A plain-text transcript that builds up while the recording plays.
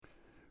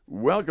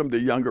Welcome to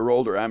Younger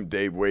Older. I'm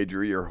Dave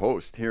Wager, your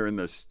host here in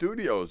the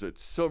studios at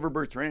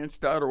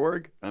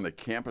silverbirchranch.org on the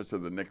campus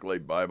of the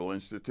Nicolet Bible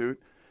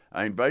Institute.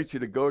 I invite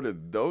you to go to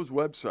those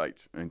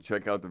websites and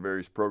check out the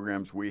various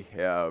programs we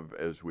have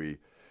as we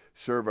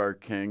serve our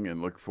King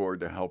and look forward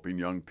to helping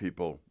young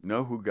people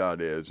know who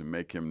God is and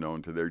make him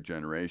known to their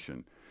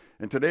generation.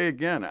 And today,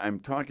 again, I'm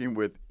talking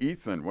with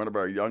Ethan, one of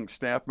our young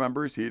staff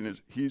members.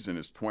 He's in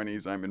his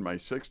 20s, I'm in my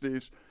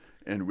 60s.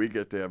 And we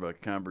get to have a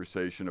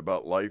conversation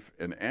about life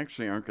and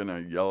actually aren't going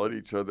to yell at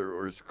each other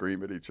or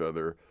scream at each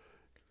other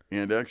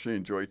and actually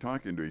enjoy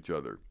talking to each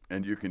other.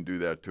 And you can do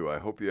that too. I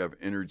hope you have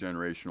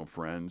intergenerational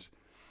friends.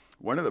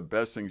 One of the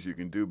best things you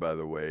can do, by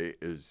the way,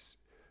 is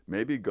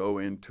maybe go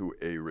into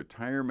a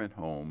retirement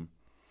home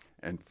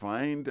and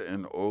find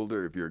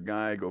if you're a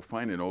guy, go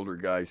find an older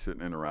guy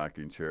sitting in a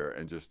rocking chair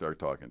and just start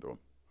talking to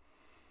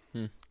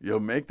him. You'll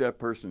make that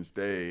person's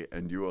day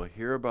and you will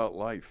hear about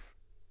life.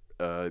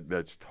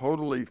 That's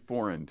totally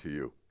foreign to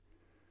you,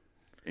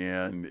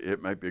 and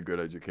it might be a good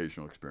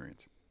educational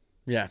experience.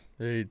 Yeah,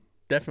 they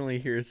definitely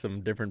hear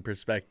some different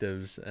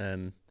perspectives,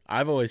 and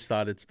I've always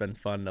thought it's been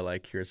fun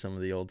to hear some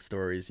of the old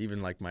stories,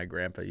 even like my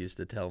grandpa used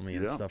to tell me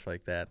and stuff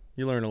like that.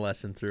 You learn a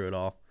lesson through it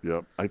all.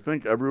 Yep. I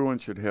think everyone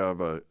should have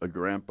a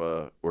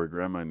grandpa or a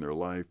grandma in their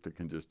life that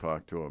can just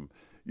talk to them.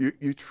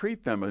 You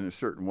treat them in a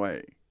certain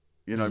way.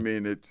 You know, I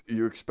mean,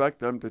 you expect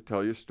them to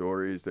tell you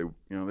stories. They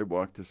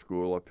walk to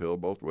school uphill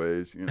both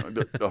ways. You know,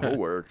 the whole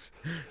works,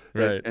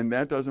 Right? and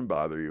that doesn't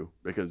bother you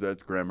because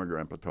that's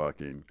grandpa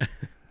talking,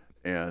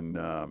 and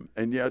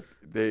yet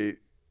they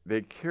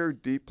care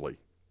deeply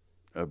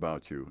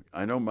about you.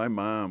 I know my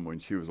mom when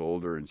she was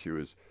older and she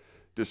was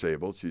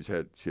disabled. She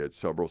had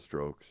several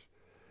strokes,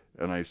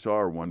 and I saw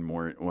her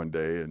one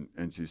day,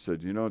 and she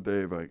said, "You know,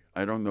 Dave,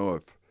 I don't know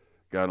if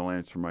God will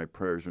answer my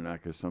prayers or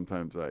not because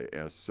sometimes I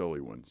ask silly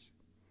ones."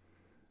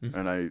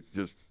 And I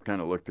just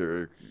kind of looked at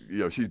her,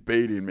 she's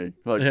baiting me.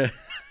 Like,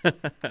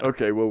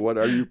 okay, well, what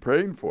are you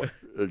praying for?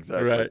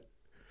 Exactly. Right.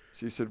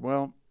 She said,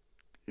 well,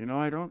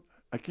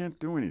 I can't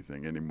do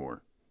anything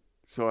anymore.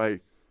 So I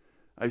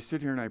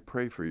sit here and I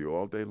pray for you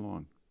all day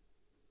long.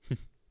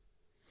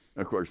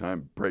 Of course,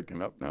 I'm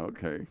breaking up now.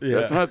 Okay.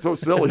 Yeah. That's not so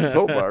silly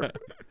so far.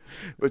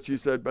 But she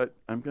said, but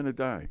I'm going to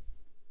die.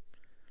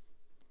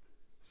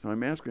 So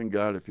I'm asking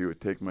God if he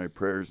would take my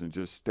prayers and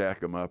just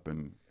stack them up,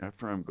 and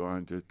after I'm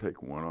gone, just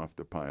take one off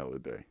the pile a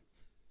day.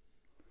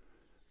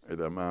 I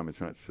thought, Mom, it's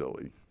not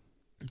silly.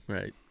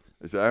 Right.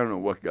 I said, I don't know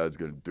what God's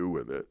going to do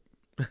with it,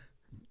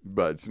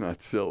 but it's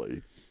not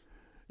silly.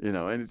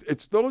 And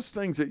it's those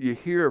things that you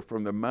hear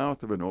from the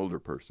mouth of an older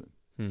person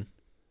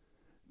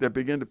that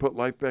begin to put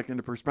life back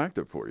into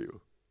perspective for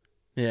you.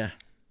 Yeah.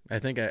 I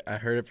think I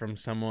heard it from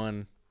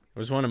someone. It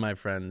was one of my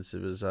friends.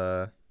 It was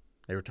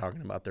they were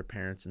talking about their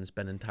parents and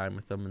spending time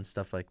with them and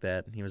stuff like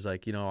that. And he was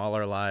like, all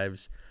our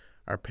lives,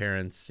 our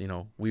parents,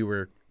 we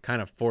were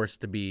kind of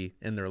forced to be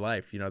in their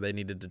life. They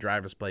needed to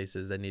drive us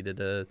places. They needed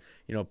to,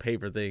 pay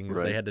for things.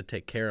 Right. They had to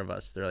take care of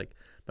us. They're like,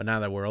 but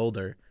now that we're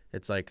older,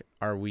 it's like,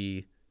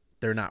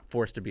 they're not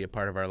forced to be a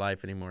part of our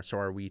life anymore. So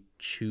are we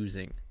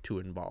choosing to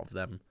involve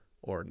them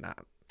or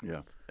not?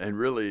 Yeah. And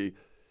really,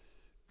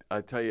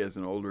 I tell you, as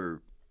an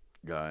older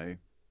guy,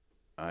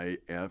 I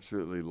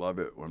absolutely love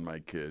it when my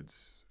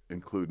kids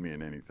include me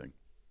in anything.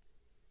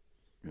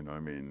 I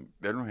mean,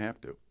 they don't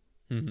have to.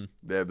 Mm-hmm.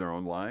 They have their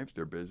own lives.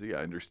 They're busy.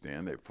 I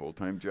understand. They have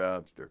full-time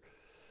jobs.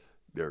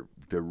 They're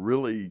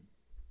really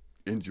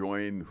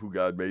enjoying who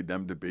God made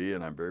them to be,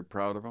 and I'm very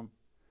proud of them.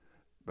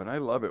 But I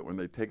love it when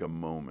they take a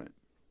moment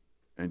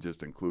and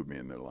just include me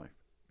in their life.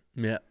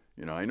 Yeah.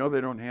 I know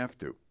they don't have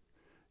to.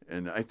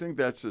 And I think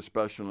that's the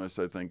specialness,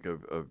 I think,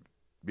 of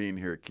being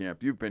here at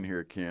camp. You've been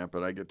here at camp,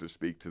 and I get to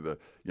speak to the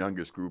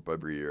youngest group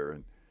every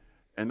year.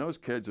 And those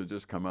kids will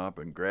just come up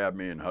and grab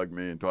me and hug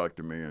me and talk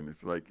to me. And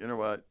it's like, you know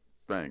what?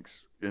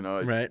 Thanks.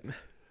 Right.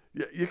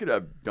 Yeah, you could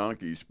have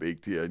donkeys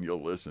speak to you and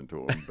you'll listen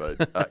to them. But,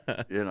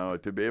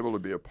 to be able to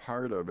be a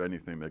part of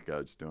anything that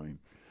God's doing.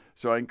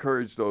 So I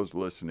encourage those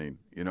listening,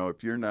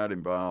 if you're not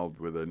involved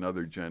with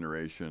another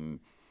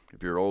generation,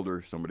 if you're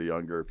older, somebody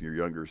younger, if you're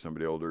younger,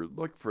 somebody older,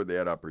 look for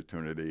that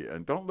opportunity.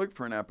 And don't look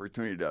for an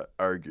opportunity to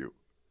argue.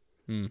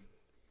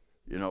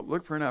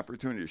 Look for an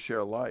opportunity to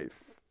share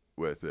life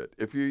with it.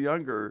 If you're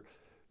younger,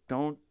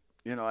 don't,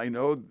 I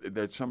know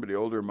that somebody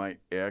older might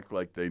act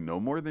like they know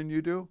more than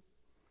you do.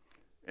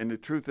 And the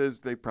truth is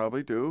they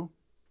probably do.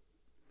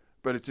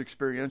 But it's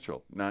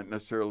experiential, not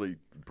necessarily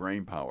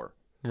brain power.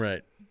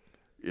 Right.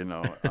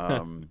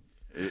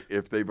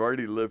 If they've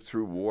already lived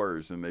through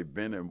wars and they've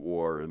been in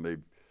war and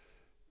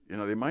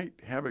they might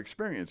have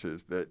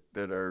experiences that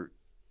are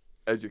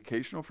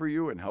educational for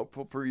you and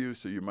helpful for you.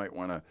 So you might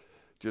want to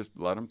just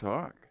let them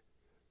talk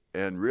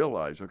and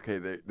realize, okay,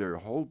 they're a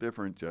whole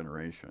different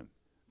generation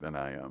than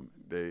I am.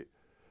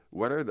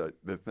 What are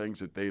the things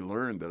that they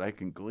learned that I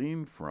can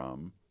glean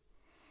from?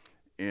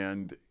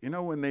 And,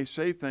 when they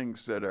say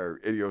things that are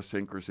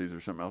idiosyncrasies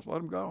or something else, let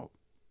them go.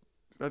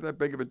 It's not that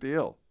big of a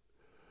deal.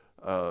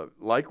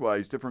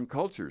 Likewise, different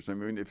cultures. I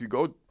mean, if you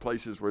go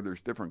places where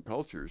there's different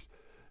cultures,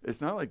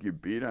 it's not like you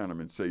beat on them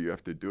and say you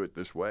have to do it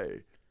this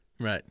way.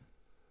 Right.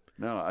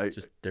 No,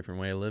 Just different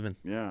way of living.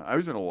 Yeah, I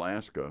was in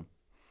Alaska,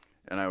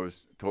 and I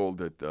was told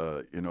that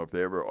if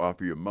they ever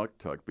offer you a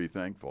muktuk, be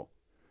thankful.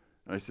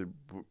 And I said,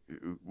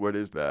 "What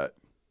is that?"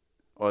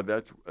 "Oh,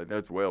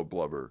 that's whale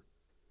blubber."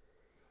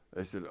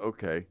 I said,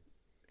 "Okay,"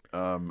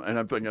 and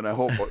I'm thinking, I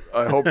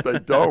hope they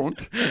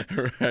don't.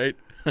 Right.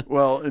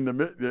 Well, and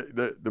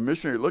the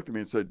missionary looked at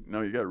me and said,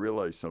 "No, you got to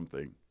realize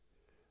something.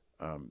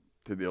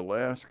 To the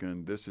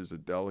Alaskan, this is a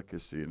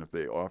delicacy, and if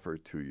they offer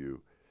it to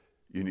you,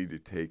 you need to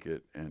take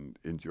it and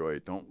enjoy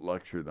it. Don't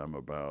lecture them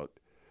about,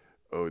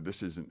 oh,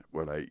 this isn't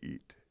what I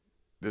eat.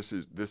 This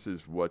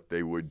is what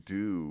they would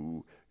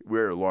do.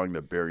 We're along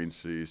the Bering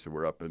Sea, so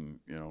we're up in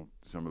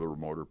some of the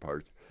remoter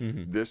parts.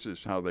 Mm-hmm. This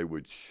is how they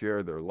would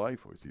share their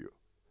life with you.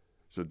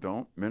 So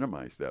don't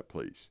minimize that,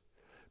 please,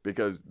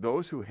 because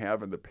those who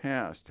have in the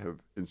past have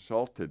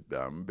insulted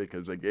them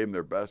because they gave them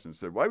their best and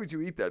said, why would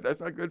you eat that?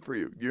 That's not good for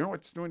you. You know what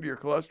it's doing to your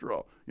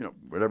cholesterol,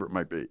 whatever it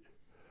might be."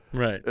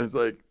 Right. And it's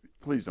like,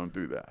 please don't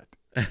do that.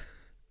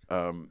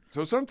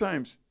 So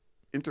sometimes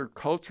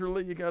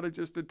interculturally, you got to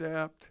just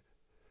adapt.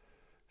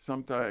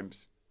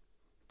 Sometimes,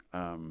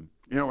 when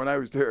I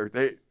was there,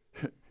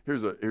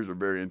 here's a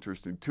very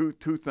interesting two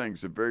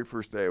things. The very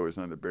first day I was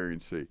on the Bering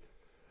Sea.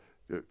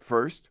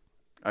 First,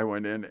 I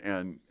went in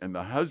and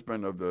the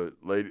husband of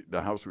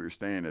the house we were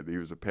staying at, he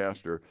was a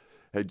pastor,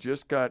 had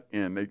just got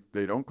in.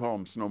 They don't call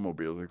them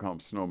snowmobiles, they call them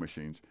snow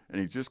machines.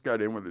 And he just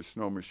got in with his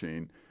snow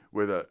machine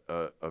with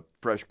a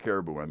fresh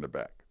caribou on the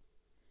back.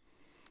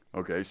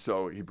 Okay,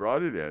 so he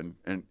brought it in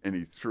and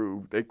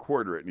they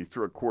quarter it, and he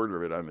threw a quarter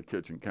of it on the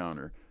kitchen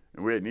counter.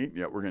 And we hadn't eaten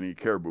yet. We're going to eat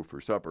caribou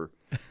for supper.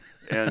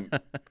 And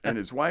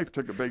his wife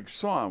took a big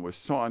saw and was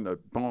sawing the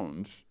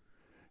bones.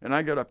 And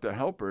I got up to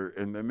help her,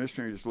 and the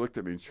missionary just looked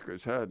at me and shook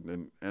his head,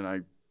 and I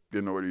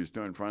didn't know what he was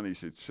doing. Finally, he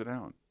said, "Sit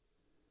down."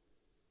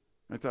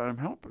 I thought, I'm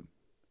helping.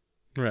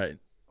 Right.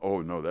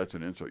 Oh, no, that's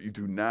an insult. You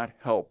do not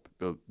help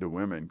the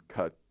women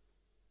cut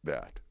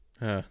that.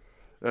 Huh.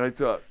 And I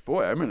thought,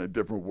 boy, I'm in a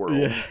different world.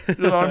 Yeah.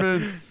 I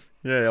mean,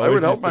 Yeah, I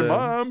would help my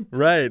mom.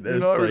 Right.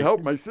 I would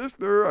help my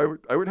sister.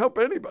 I would help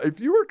anybody. If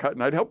you were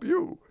cutting, I'd help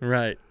you.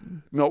 Right.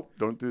 Nope,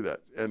 don't do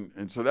that.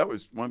 And so that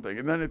was one thing.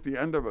 And then at the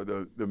end of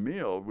the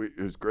meal,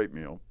 it was a great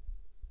meal.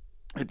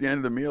 At the end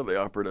of the meal, they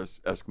offered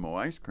us Eskimo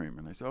ice cream.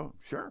 And I said, oh,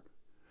 sure.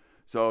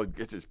 So I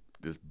get this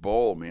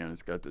bowl, man.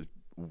 It's got this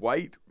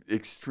white,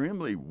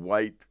 extremely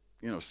white,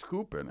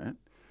 scoop in it.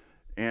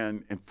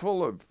 And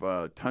full of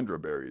tundra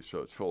berries. So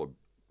it's full of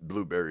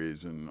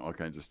blueberries and all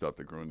kinds of stuff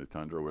that grow in the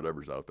tundra,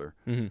 whatever's out there.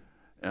 Mm-hmm.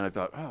 And I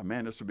thought, oh,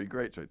 man, this would be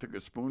great. So I took a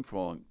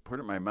spoonful and put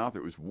it in my mouth.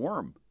 It was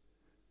warm.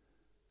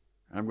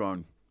 I'm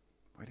going,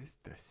 what is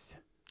this?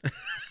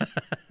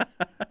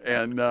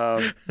 And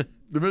the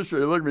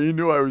missionary looked at me. He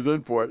knew I was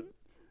in for it.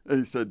 And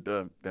he said,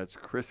 that's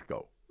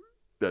Crisco.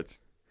 That's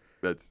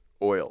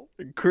oil.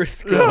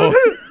 Crisco.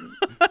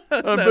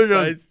 I'm That's thinking,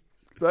 nice.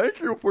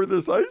 Thank you for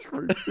this ice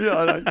cream.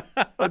 And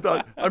I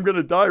thought, I'm going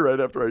to die right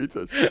after I eat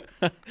this.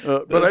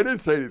 But I didn't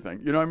say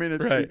anything.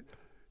 It's Right.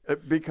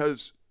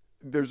 Because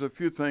there's a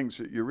few things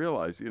that you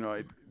realize,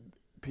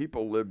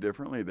 people live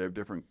differently. They have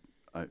different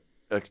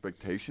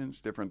expectations,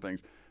 different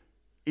things.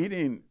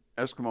 Eating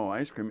Eskimo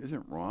ice cream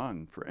isn't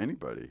wrong for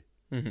anybody.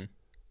 Mm-hmm.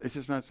 It's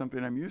just not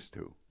something I'm used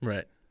to.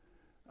 Right.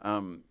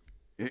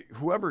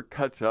 Whoever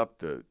cuts up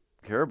the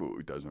caribou,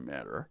 it doesn't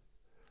matter.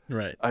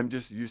 Right. I'm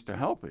just used to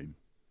helping.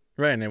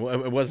 Right, and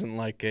it wasn't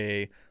like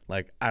I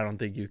don't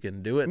think you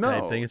can do it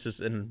type thing. It's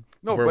just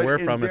where we're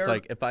from. It's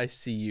like if I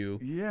see you,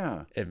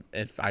 yeah.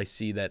 If I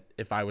see that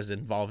if I was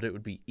involved, it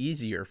would be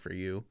easier for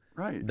you.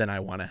 Right. Then I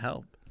want to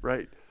help.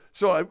 Right.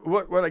 So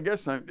what I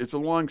guess it's a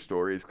long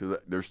story because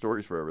there's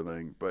stories for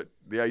everything. But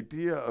the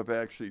idea of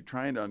actually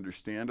trying to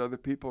understand other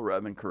people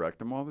rather than correct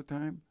them all the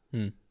time.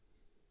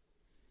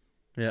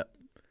 Yeah,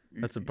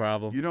 that's a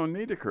problem. You don't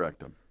need to correct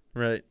them.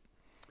 Right.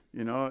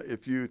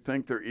 If you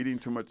think they're eating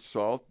too much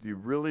salt, do you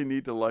really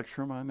need to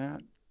lecture them on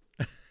that?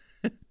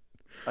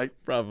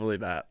 Probably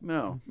not.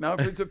 No. Now,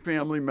 if it's a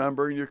family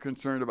member and you're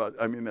concerned about,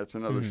 that's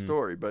another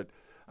story. But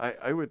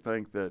I would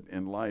think that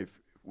in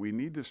life, we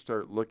need to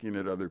start looking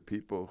at other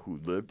people who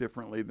live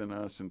differently than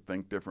us and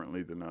think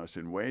differently than us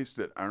in ways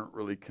that aren't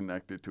really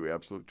connected to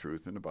absolute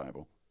truth in the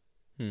Bible.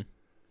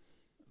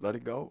 Let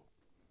it go.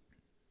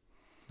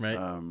 Right.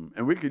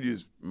 And we could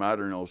use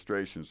modern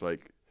illustrations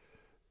like,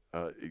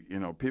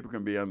 people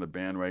can be on the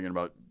bandwagon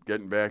about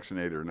getting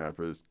vaccinated or not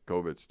for this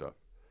COVID stuff.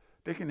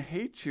 They can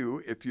hate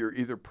you if you're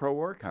either pro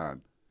or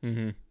con.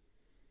 Mm-hmm.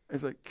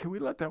 It's like, can we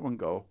let that one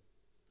go?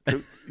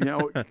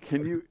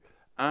 Can you,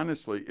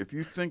 honestly, if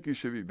you think you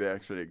should be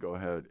vaccinated, go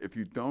ahead. If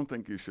you don't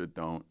think you should,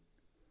 don't.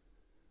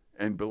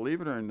 And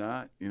believe it or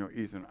not,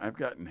 Ethan, I've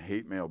gotten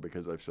hate mail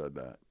because I've said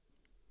that.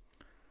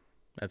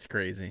 That's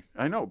crazy.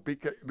 I know,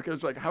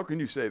 because how can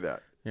you say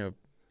that?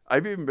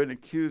 I've even been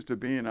accused of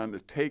being on the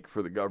take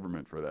for the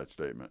government for that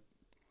statement.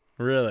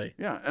 Really?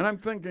 Yeah, and I'm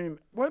thinking,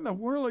 what in the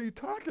world are you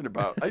talking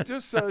about? I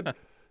just said,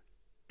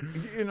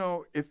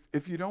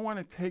 if you don't want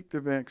to take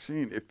the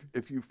vaccine,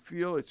 if you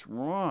feel it's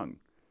wrong,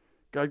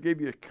 God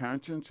gave you a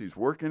conscience. He's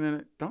working in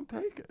it. Don't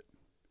take it.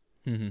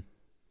 Mm-hmm.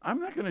 I'm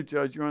not going to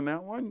judge you on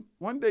that one.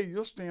 One day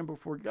you'll stand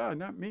before God,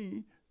 not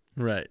me.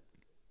 Right.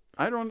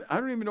 I don't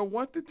even know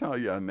what to tell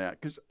you on that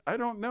because I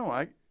don't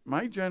know.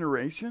 My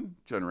generation,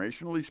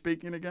 generationally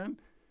speaking again,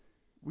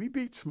 we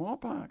beat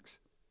smallpox.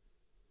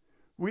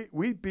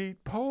 We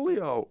beat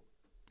polio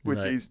with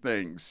Right. these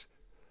things.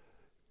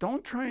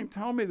 Don't try and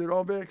tell me that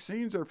all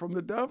vaccines are from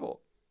the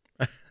devil.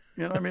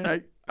 You know, I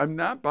mean, I'm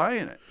not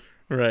buying it.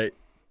 Right.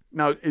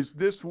 Now, is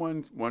this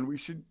one we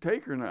should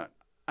take or not?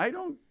 I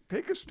don't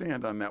take a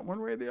stand on that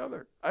one way or the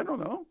other. I don't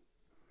know.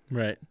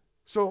 Right.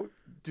 So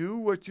do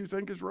what you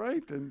think is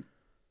right and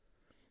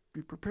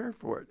be prepared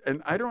for it.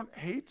 And I don't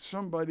hate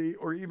somebody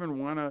or even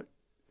want to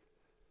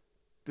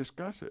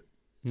discuss it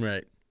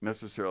Right.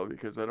 necessarily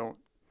because I don't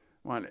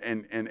want.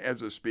 And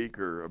as a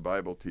speaker, a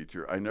Bible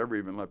teacher, I never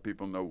even let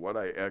people know what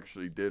I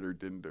actually did or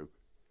didn't do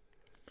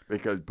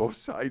because both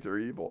sides are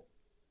evil.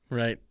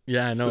 Right.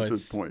 Yeah, I know. At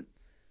this point.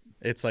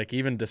 It's like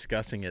even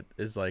discussing it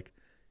is like,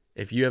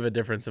 if you have a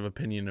difference of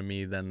opinion to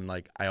me, then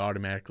like I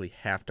automatically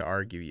have to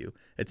argue you.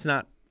 It's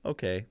not,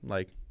 okay,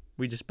 like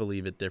we just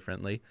believe it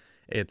differently.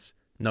 It's,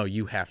 no,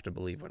 you have to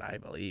believe what I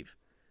believe.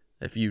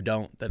 If you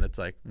don't, then it's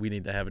like we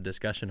need to have a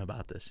discussion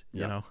about this,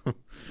 you know?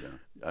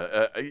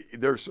 Yeah.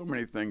 There are so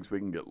many things we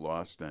can get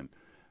lost in.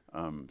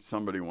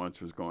 Somebody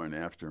once was going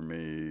after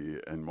me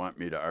and want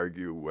me to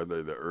argue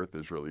whether the earth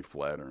is really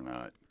flat or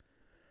not.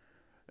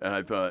 And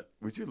I thought,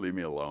 would you leave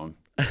me alone?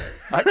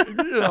 I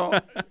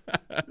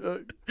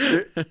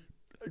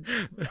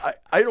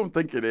don't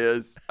think it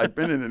is. I've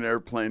been in an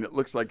airplane. It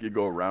looks like you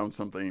go around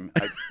something.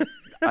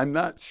 I'm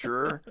not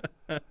sure,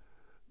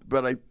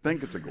 but I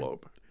think it's a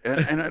globe.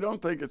 And I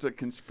don't think it's a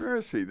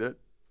conspiracy that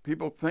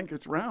people think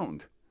it's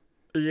round.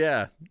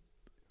 Yeah.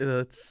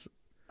 That's...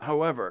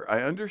 However,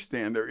 I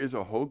understand there is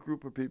a whole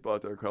group of people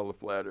out there called the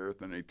Flat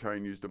Earth, and they try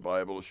and use the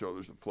Bible to show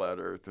there's a flat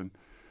Earth and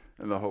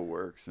the whole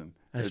works. And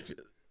I just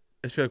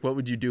feel like, what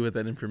would you do with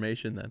that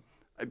information then?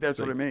 That's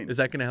what I mean. Is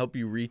that going to help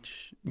you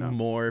reach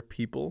more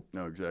people?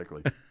 No,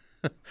 exactly.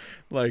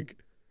 Like,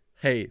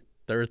 hey,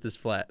 the earth is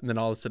flat. And then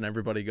all of a sudden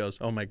everybody goes,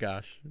 oh my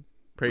gosh,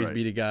 praise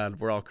be to God.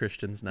 We're all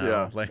Christians now.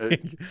 Yeah.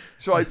 Like,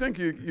 so I think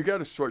you got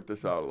to sort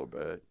this out a little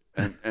bit.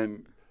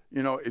 And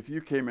you know, if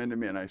you came into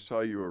me and I saw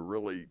you were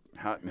really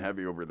hot and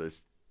heavy over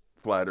this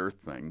flat earth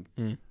thing,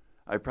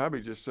 I'd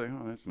probably just say,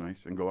 oh, that's nice,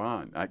 and go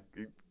on.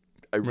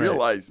 I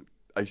realize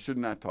I should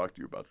not talk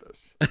to you about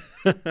this.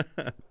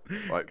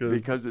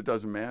 Because it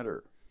doesn't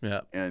matter.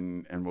 Yeah.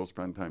 And we'll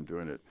spend time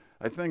doing it.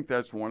 I think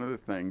that's one of the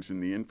things in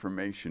the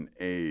information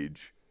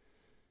age.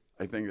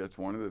 I think that's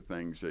one of the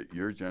things that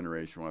your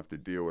generation will have to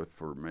deal with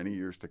for many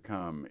years to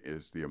come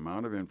is the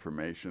amount of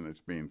information that's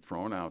being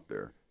thrown out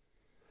there.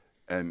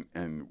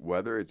 And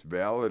whether it's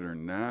valid or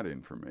not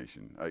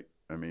information.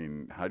 I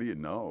mean, how do you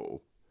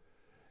know?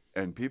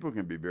 And people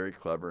can be very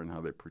clever in how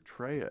they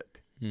portray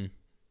it.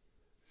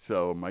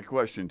 So my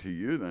question to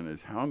you then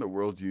is, how in the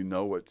world do you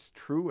know what's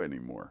true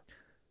anymore?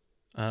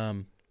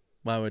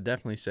 Well, I would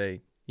definitely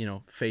say, you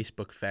know,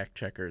 Facebook fact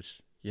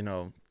checkers. You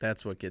know,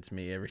 that's what gets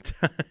me every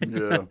time.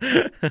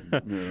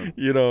 Yeah.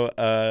 You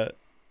know,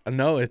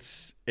 no,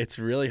 it's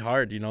really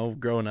hard. You know,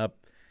 growing up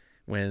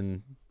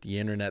when the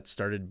internet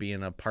started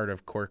being a part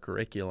of core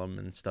curriculum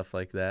and stuff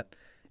like that,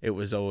 it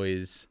was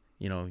always,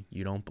 you know,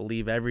 you don't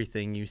believe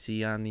everything you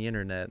see on the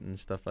internet and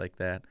stuff like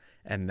that.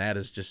 And that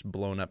is just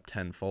blown up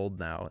tenfold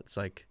now. It's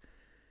like,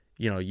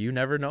 you know, you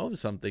never know if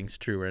something's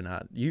true or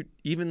not. You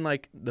even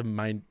like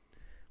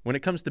when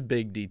it comes to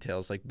big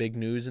details, like big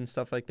news and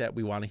stuff like that,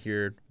 we want to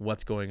hear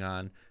what's going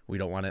on. We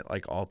don't want it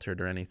like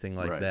altered or anything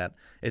like that.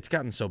 It's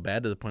gotten so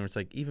bad to the point where it's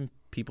like even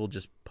people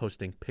just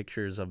posting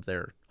pictures of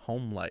their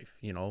home life,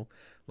 you know,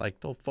 like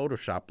they'll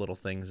Photoshop little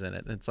things in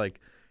it. And it's like,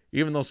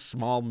 even those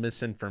small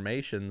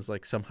misinformations,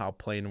 like somehow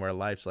play into our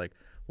lives, like,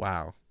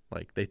 wow,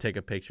 like they take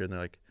a picture and they're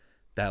like,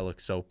 that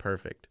looks so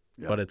perfect,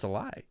 but it's a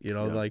lie, you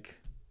know, like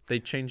they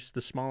change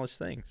the smallest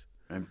things.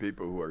 And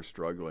people who are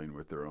struggling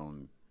with their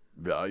own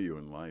value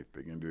in life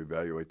begin to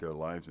evaluate their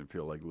lives and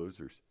feel like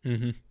losers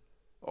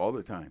all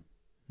the time.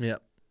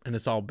 Yep. And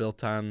it's all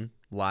built on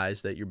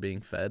lies that you're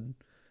being fed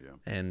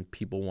and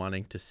people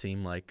wanting to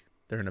seem like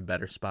they're in a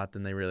better spot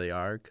than they really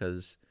are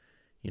because,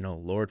 you know,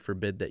 Lord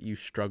forbid that you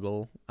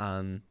struggle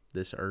on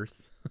this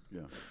earth.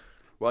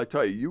 Well, I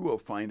tell you, you will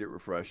find it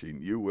refreshing.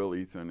 You will,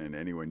 Ethan, and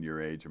anyone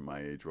your age and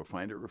my age will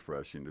find it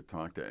refreshing to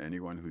talk to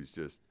anyone who's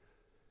just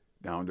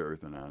down to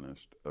earth and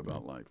honest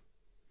about life.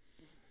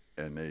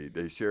 And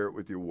they share it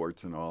with you,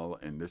 warts and all,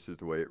 and this is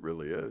the way it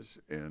really is.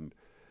 And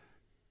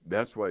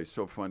that's why it's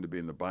so fun to be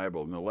in the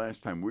Bible. And the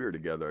last time we were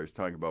together, I was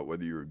talking about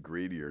whether you were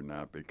greedy or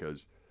not,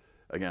 because,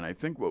 again, I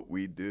think what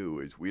we do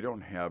is we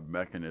don't have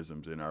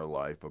mechanisms in our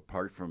life,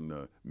 apart from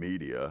the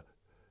media,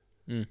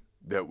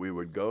 that we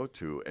would go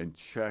to and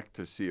check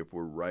to see if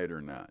we're right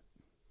or not.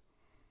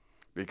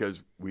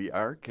 Because we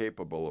are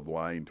capable of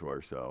lying to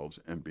ourselves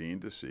and being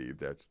deceived.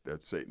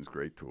 That's Satan's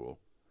great tool.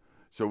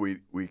 So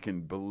we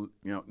can,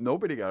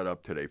 nobody got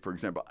up today. For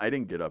example, I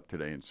didn't get up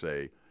today and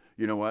say,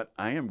 you know what,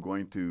 I am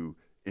going to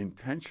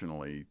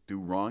intentionally do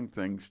wrong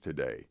things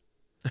today.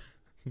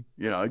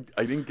 I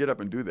didn't get up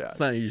and do that. It's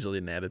not usually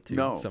an attitude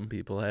No. some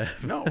people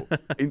have. No.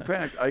 In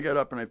fact, I got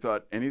up and I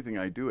thought anything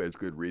I do has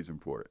good reason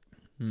for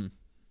it.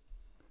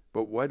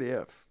 But what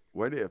if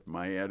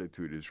my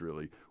attitude is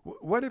really,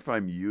 what if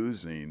I'm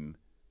using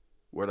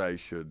what I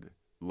should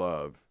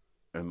love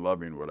and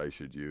loving what I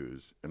should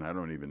use, and I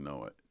don't even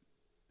know it?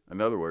 In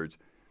other words,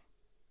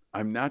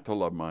 I'm not to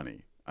love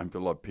money. I'm to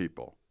love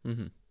people.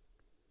 Mm-hmm.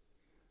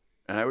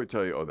 And I would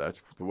tell you,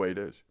 that's the way it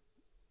is.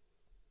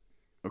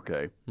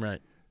 Okay. Right.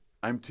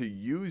 I'm to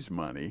use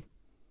money,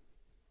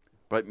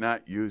 but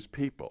not use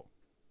people.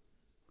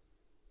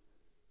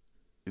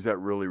 Is that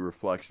really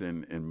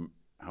reflection in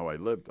how I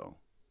live, though?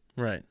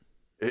 Right.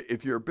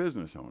 If you're a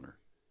business owner,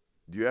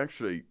 do you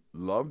actually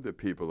love the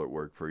people that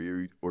work for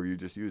you, or you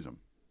just use them?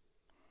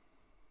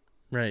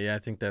 Right. Yeah, I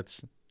think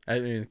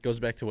it goes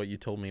back to what you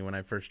told me when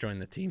I first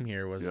joined the team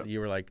here was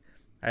You were like,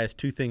 I asked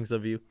two things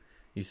of you.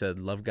 You said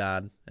love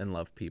God and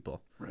love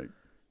people. Right.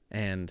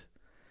 And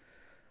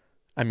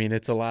I mean,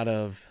 it's a lot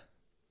of,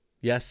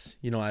 yes,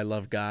 I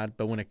love God,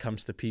 but when it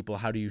comes to people,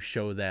 how do you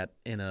show that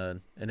in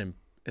an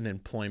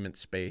employment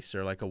space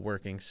or like a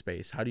working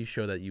space? How do you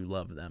show that you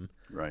love them?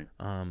 Right.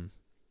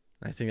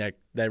 I think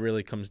that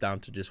really comes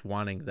down to just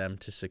wanting them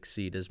to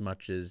succeed as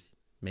much as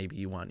maybe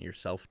you want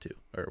yourself to,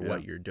 or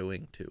what you're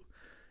doing to.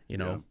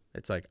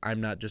 It's like, I'm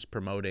not just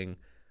promoting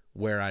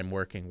where I'm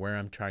working, where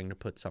I'm trying to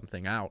put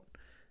something out.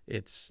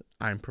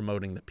 I'm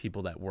promoting the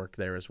people that work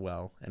there as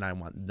well, and I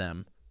want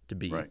them to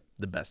be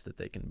the best that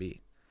they can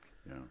be.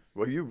 Yeah.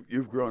 Well,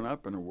 you've grown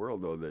up in a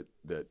world, though,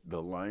 that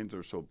the lines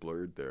are so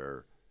blurred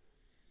there.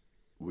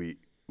 We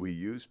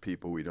use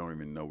people, we don't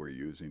even know we're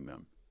using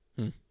them.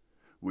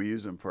 We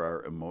use them for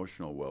our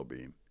emotional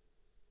well-being.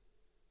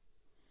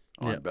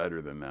 I'm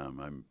better than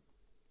them.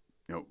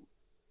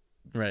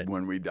 Right.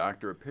 When we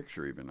doctor a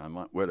picture, even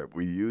whatever,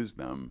 we use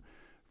them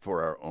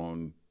for our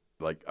own,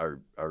 like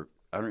our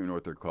I don't even know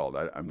what they're called.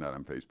 I'm not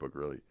on Facebook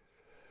really.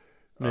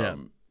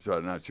 So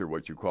I'm not sure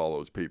what you call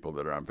those people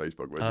that are on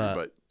Facebook with you,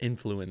 but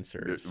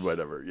influencers,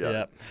 whatever. Yeah.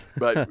 Yep.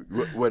 But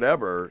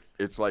whatever,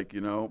 it's like,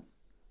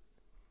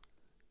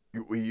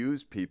 we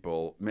use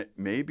people.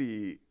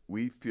 Maybe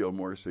we feel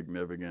more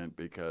significant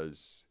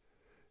because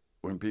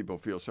when people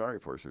feel sorry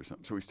for us or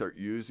something, so we start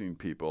using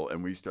people,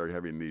 and we start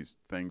having these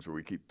things where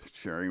we keep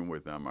sharing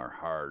with them our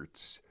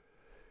hearts,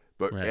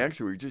 but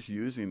actually we're just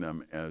using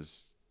them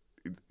as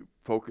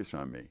focus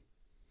on me.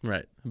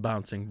 Right.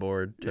 Bouncing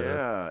board.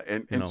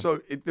 So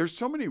there's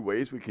so many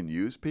ways we can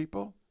use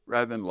people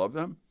rather than love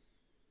them.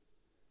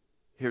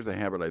 Here's a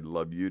habit I'd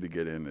love you to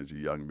get in as a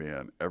young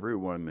man.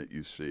 Everyone that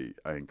you see,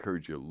 I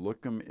encourage you,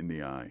 look them in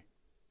the eye.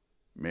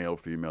 Male,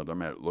 female, doesn't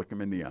matter. Look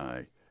them in the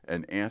eye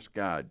and ask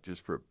God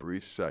just for a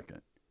brief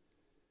second,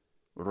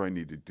 what do I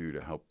need to do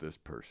to help this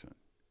person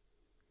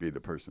be the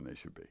person they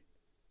should be?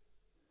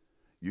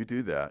 You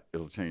do that,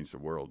 it'll change the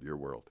world, your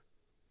world.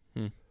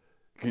 Can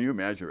you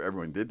imagine if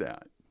everyone did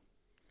that?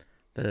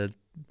 That'd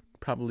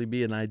probably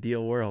be an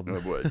ideal world.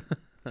 It would.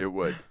 It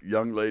would.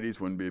 Young ladies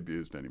wouldn't be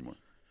abused anymore.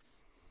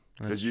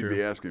 Because you'd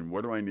be asking,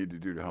 what do I need to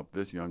do to help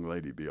this young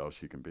lady be all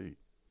she can be?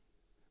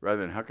 Rather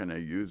than, how can I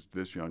use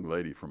this young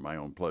lady for my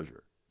own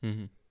pleasure?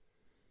 Mm-hmm.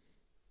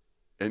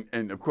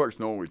 And of course,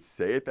 no one would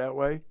say it that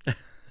way.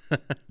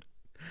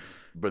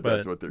 but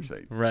that's what they're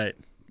saying. Right.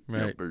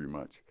 Pretty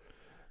much.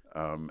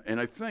 And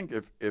I think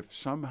if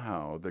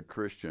somehow the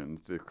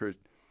Christians, you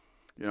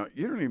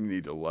don't even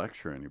need to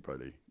lecture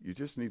anybody. You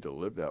just need to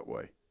live that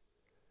way.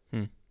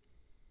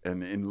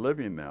 And in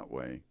living that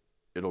way,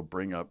 it'll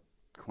bring up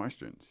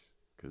questions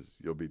because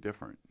you'll be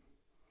different.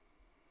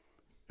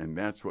 And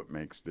that's what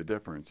makes the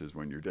difference, is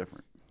when you're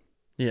different.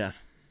 Yeah.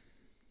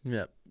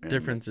 Yep.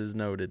 Difference is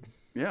noted.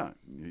 Yeah.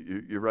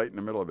 You're right in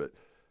the middle of it.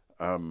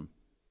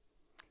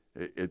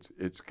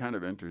 It's kind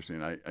of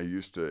interesting. I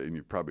used to, and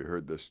you've probably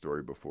heard this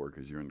story before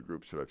because you're in the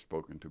groups that I've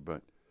spoken to,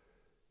 but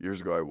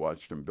years ago I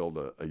watched him build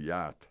a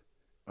yacht.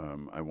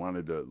 I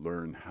wanted to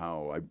learn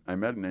how. I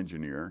met an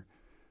engineer,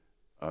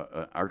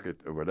 an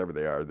architect, or whatever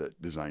they are,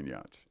 that design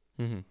yachts.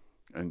 Mm-hmm.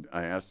 And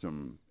I asked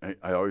him,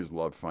 I always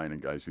love finding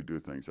guys who do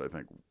things. I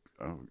think,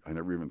 I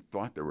never even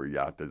thought there were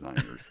yacht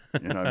designers.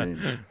 You know what I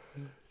mean?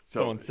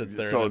 Someone sits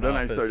there. So then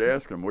I started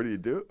asking him, what do you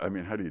do? I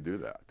mean, how do you do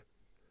that?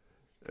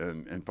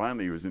 And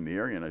finally he was in the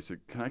area, and I said,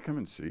 can I come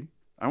and see?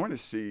 I want to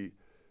see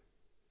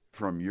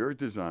from your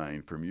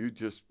design, from you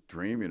just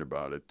dreaming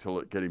about it till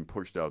it getting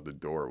pushed out the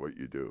door, what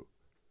you do.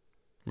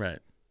 Right.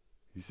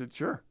 He said,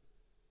 sure.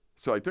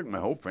 So I took my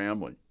whole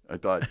family. I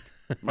thought,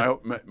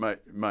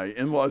 my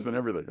in-laws and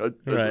everything.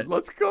 I said,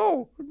 let's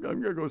go. I'm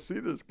going to go see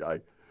this guy.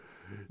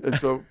 And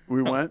so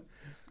we went,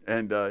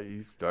 and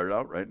he started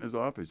out right in his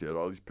office. He had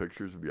all these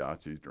pictures of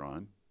yachts he's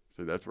drawn.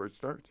 So that's where it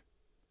starts.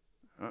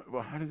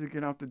 Well, how does it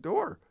get out the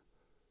door?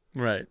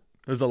 Right.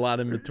 There's a lot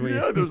in between.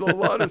 Yeah, there's a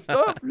lot of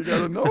stuff you got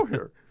to know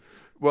here.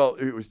 Well,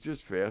 it was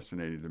just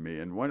fascinating to me.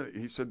 And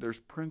he said there's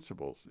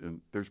principles.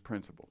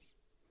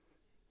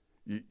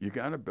 You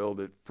got to build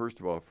it, first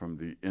of all, from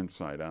the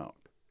inside out.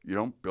 You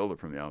don't build it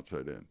from the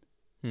outside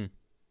in.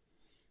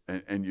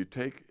 and you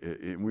take,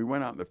 and we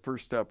went out, and the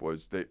first step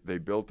was they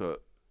built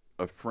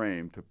a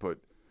frame to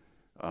put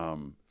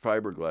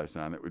fiberglass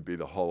on. It would be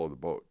the hull of the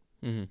boat.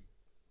 Mm-hmm.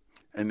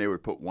 And they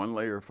would put one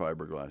layer of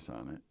fiberglass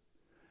on it,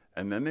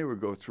 and then they would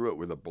go through it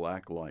with a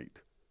black light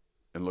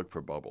and look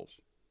for bubbles.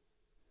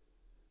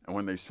 And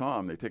when they saw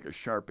them, they'd take a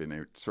Sharpie and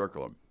they'd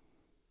circle them.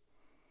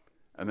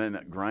 And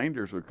then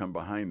grinders would come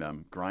behind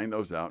them, grind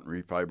those out and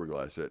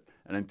refiberglass it,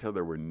 and until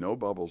there were no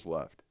bubbles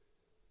left,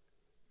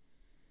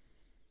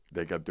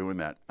 they kept doing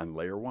that on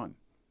layer one.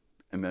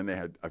 And then they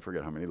had, I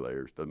forget how many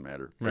layers, doesn't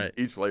matter. Right.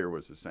 Each layer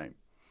was the same.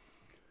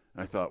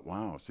 And I thought,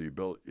 wow, so you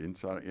built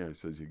inside. Yeah, it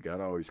says you got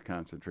to always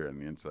concentrate on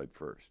the inside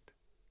first.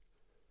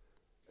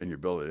 And you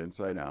build it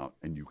inside out,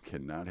 and you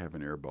cannot have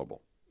an air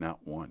bubble, not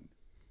one.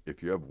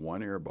 If you have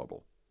one air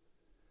bubble,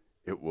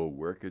 it will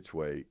work its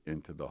way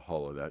into the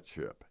hull of that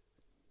ship,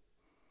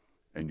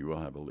 and you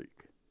will have a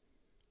leak.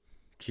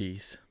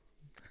 Jeez.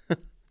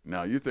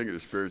 Now, you think of the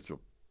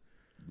spiritual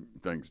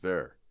things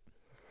there.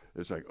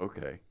 It's like,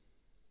 okay.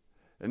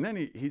 And then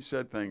he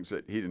said things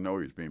that he didn't know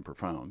he was being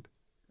profound,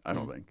 I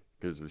don't think.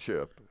 Because the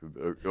ship.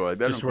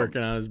 Just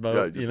working on his boat.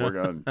 Yeah, just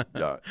working on,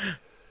 yeah.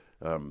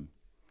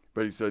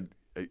 But he said,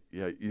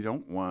 yeah, you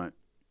don't want,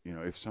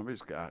 if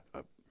somebody's got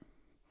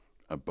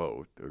a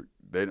boat, or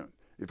they don't,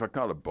 if I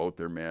call it a boat,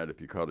 they're mad. If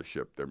you call it a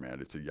ship, they're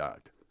mad. It's a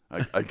yacht.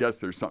 I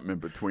guess there's something in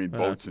between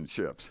boats and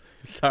ships.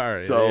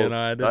 Sorry. So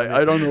I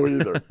don't know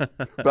either.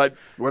 But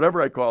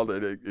whatever I called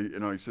it,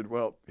 he said,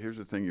 well, here's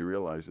the thing you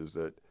realize is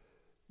that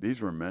these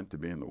were meant to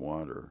be in the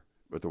water,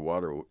 but the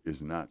water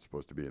is not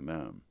supposed to be in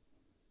them.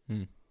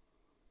 Hmm.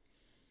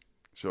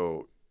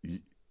 So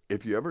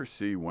if you ever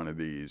see one of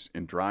these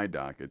in dry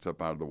dock, it's up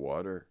out of the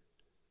water,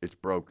 it's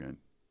broken.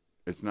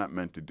 It's not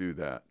meant to do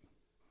that.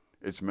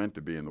 It's meant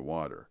to be in the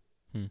water.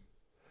 Hmm.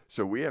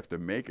 So we have to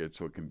make it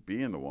so it can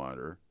be in the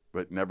water,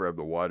 but never have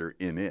the water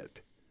in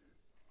it.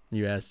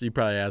 You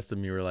probably asked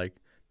him, you were like,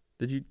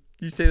 did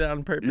you say that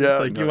on purpose? Yeah,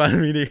 like no. You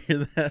wanted me to hear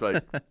that? It's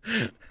like,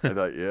 I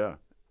thought, yeah.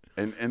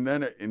 And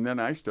then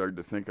I started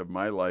to think of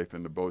my life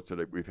and the boats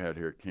that we've had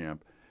here at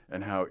camp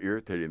and how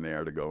irritating they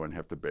are to go and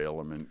have to bail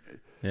them. And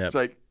Yep. It's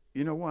like,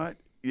 you know what?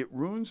 It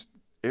ruins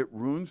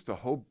the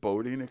whole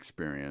boating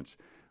experience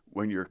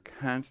when you're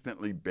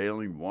constantly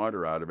bailing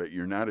water out of it.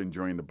 You're not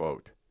enjoying the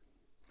boat.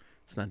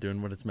 It's not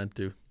doing what it's meant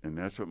to. And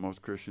that's what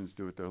most Christians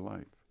do with their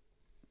life.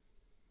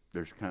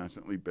 They're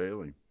constantly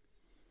bailing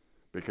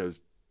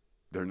because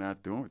they're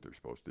not doing what they're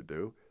supposed to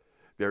do.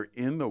 They're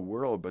in the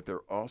world, but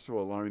they're also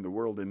allowing the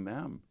world in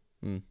them.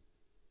 Mm.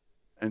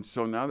 And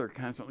so now they're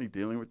constantly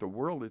dealing with the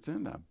world that's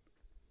in them.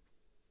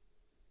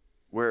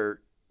 Why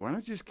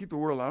don't you just keep the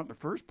world out in the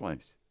first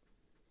place?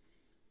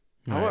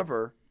 Right.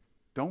 However,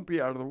 don't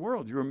be out of the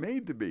world. You were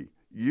made to be.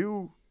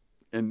 You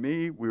and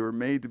me, we were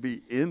made to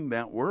be in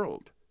that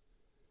world,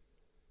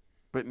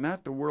 but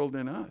not the world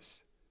in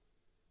us.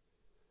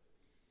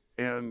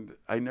 And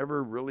I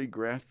never really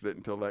grasped it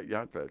until that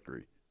yacht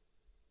factory,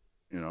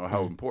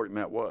 how important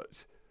that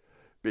was.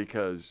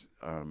 Because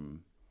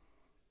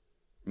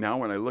now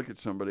when I look at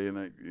somebody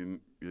and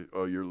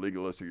you're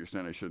legalistic, you're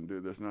saying I shouldn't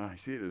do this. No, I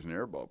see it as an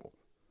air bubble.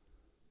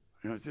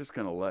 It's just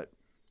going to let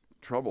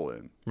trouble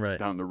in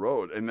down the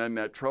road. And then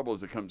that trouble,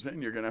 as it comes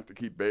in, you're going to have to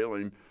keep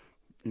bailing.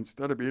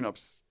 Instead of being up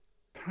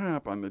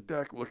top on the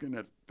deck looking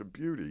at the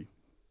beauty,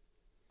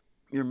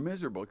 you're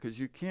miserable because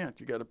you can't.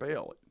 You got to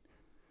bail it.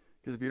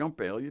 Because if you don't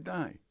bail, you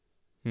die.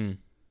 Hmm.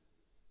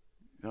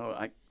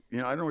 I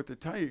don't know what to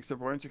tell you except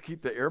why don't you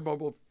keep the air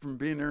bubble from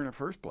being there in the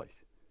first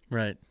place?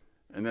 Right.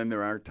 And then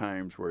there are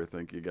times where I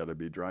think you got to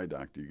be dry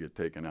docked. You get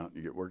taken out and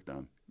you get work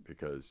done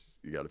because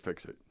you got to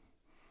fix it.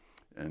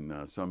 And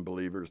some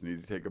believers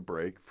need to take a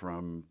break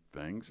from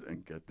things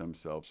and get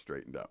themselves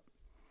straightened out.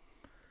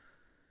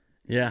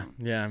 Yeah.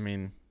 I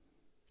mean,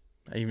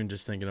 even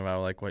just thinking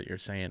about like what you're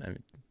saying,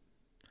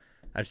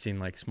 I've seen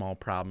like small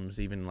problems,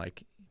 even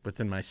like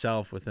within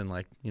myself, within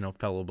like,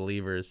 fellow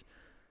believers,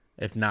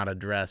 if not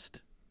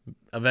addressed,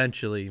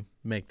 eventually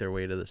make their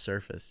way to the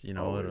surface,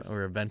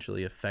 or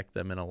eventually affect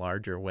them in a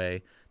larger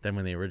way than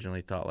when they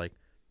originally thought like,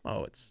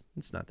 oh, it's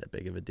not that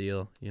big of a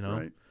deal,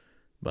 Right.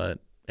 But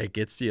it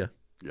gets to you.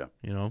 Yeah.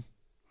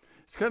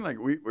 It's kind of like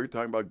we're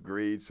talking about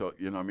greed. So,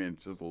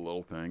 it's just a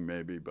little thing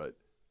maybe, but,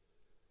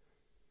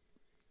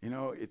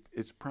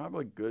 it's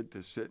probably good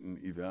to sit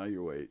and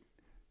evaluate.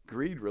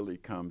 Greed really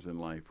comes in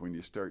life when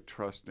you start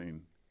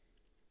trusting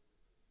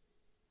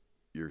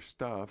your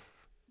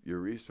stuff, your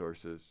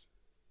resources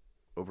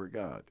over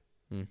God.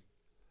 Mm.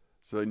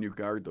 So then you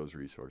guard those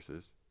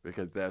resources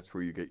because that's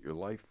where you get your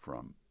life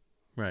from.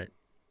 Right.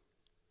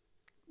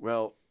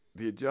 Well,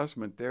 the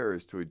adjustment there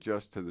is to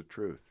adjust to the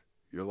truth.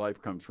 Your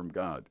life comes from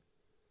God.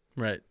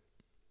 Right.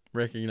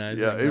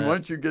 Recognizing Yeah, and that.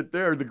 once you get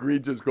there, the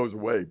greed just goes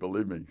away,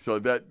 believe me. So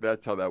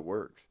that's how that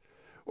works.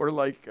 Or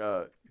like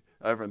I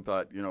haven't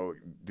thought,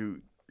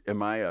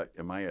 am I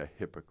a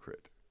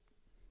hypocrite?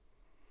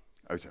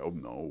 I would say, oh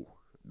no.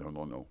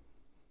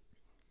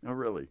 No,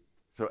 really.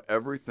 So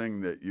everything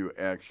that you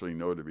actually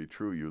know to be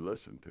true, you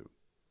listen to.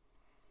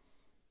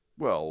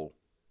 Well,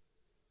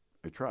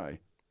 I try.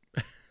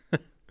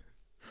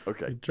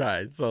 Okay.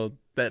 Try. So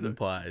that So-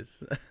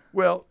 implies.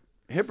 Well,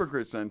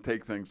 hypocrites then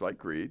take things like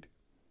greed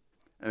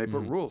and they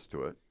put Mhm. rules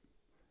to it,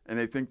 and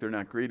they think they're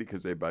not greedy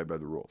because they abide by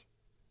the rules.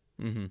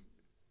 Mm-hmm.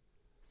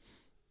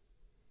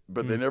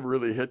 But they never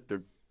really hit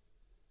the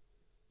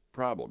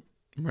problem.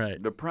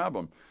 Right. The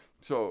problem.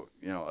 So,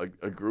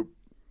 a group,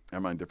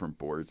 I'm on different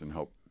boards and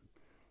help.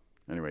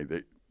 Anyway,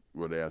 they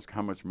would ask,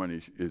 how much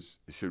money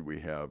should we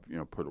have,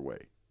 put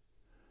away?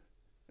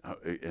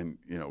 And,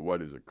 what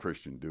does a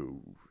Christian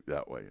do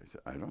that way? I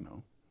said, I don't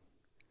know.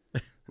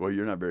 Well,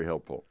 you're not very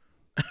helpful.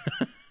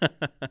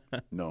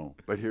 No,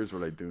 but here's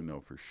what I do know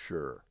for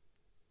sure.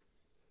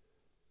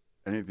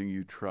 Anything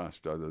you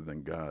trust other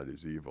than God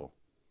is evil.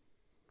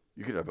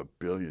 You could have $1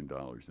 billion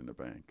in the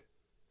bank.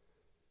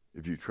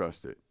 If you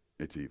trust it,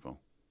 it's evil.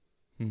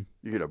 You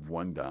could have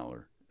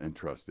 $1 and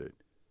trust it,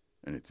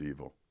 and it's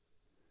evil.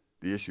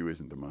 The issue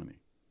isn't the money.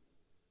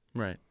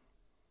 Right.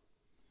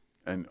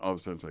 And all of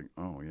a sudden it's like,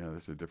 oh, yeah,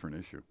 that's a different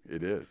issue.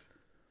 It is.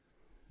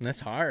 And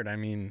that's hard. I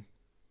mean,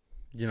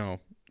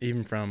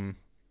 even from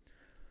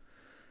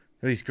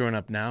at least growing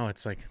up now,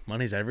 it's like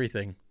money's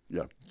everything.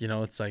 Yeah.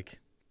 It's like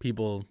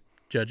people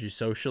judge you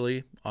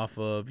socially off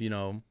of,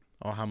 oh,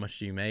 how much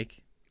do you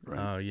make?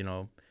 Right.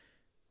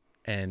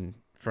 And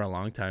for a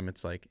long time,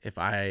 it's like if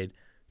I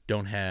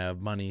don't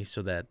have money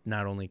so that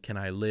not only can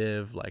I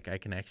live, like I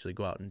can actually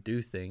go out and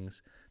do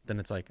things, then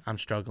it's like I'm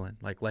struggling.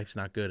 Like life's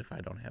not good if I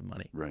don't have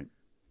money. Right.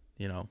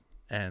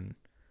 And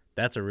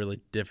that's a really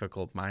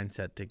difficult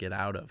mindset to get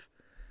out of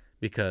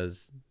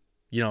because,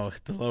 the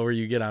lower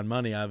you get on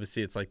money,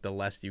 obviously it's like the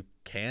less you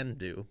can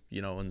do,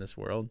 in this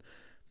world.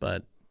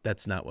 But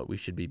that's not what we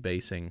should be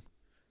basing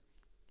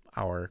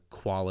our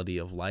quality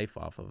of life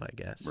off of, I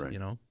guess, Right.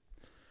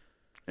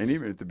 And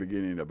even at the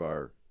beginning of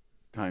our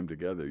time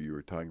together, you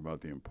were talking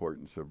about the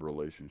importance of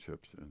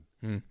relationships.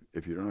 And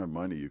if you don't have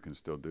money, you can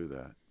still do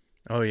that.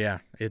 Oh, yeah.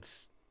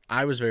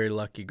 I was very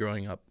lucky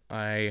growing up.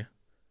 I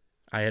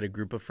had a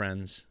group of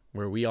friends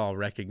where we all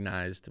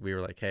recognized, we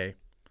were like, hey,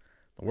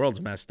 the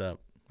world's messed up.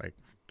 Like,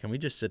 can we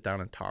just sit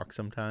down and talk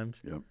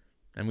sometimes? Yep.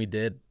 And we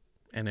did.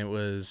 And it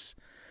was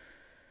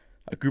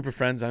a group of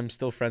friends I'm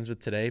still friends with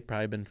today,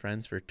 probably been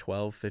friends for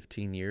 12,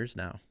 15 years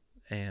now.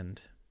 And,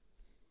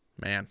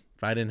 man,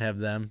 if I didn't have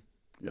them,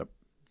 Yep.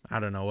 I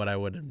don't know what I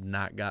would have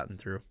not gotten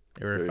through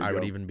or There if you I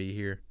would go. even be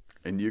here.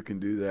 And you can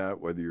do that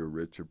whether you're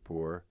rich or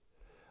poor.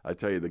 I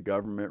tell you, the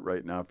government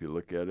right now, if you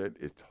look at it,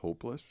 it's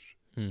hopeless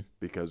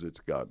because it's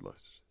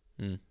godless.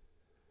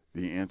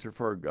 The answer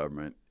for our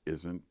government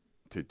isn't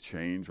to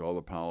change all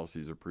the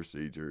policies or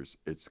procedures.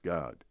 It's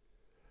God.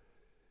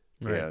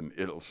 Right. And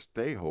it'll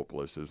stay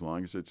hopeless as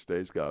long as it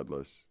stays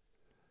godless.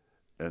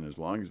 And as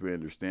long as we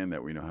understand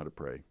that, we know how to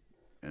pray.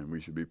 And we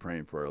should be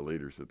praying for our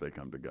leaders that they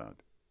come to God.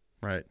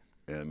 Right.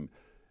 And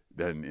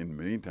then in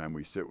the meantime,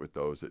 we sit with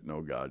those that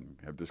know God and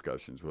have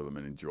discussions with them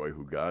and enjoy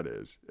who God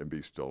is and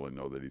be still and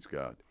know that he's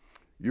God.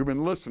 You've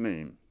been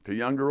listening to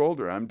Younger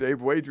Older. I'm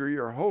Dave Wagery,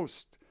 your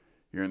host,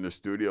 here in the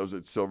studios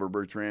at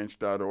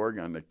silverbirchranch.org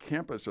on the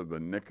campus of the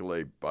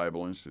Nicolet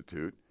Bible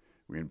Institute.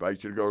 We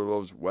invite you to go to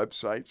those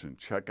websites and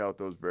check out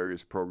those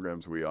various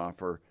programs we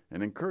offer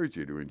and encourage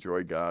you to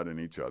enjoy God and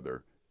each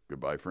other.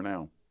 Goodbye for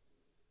now.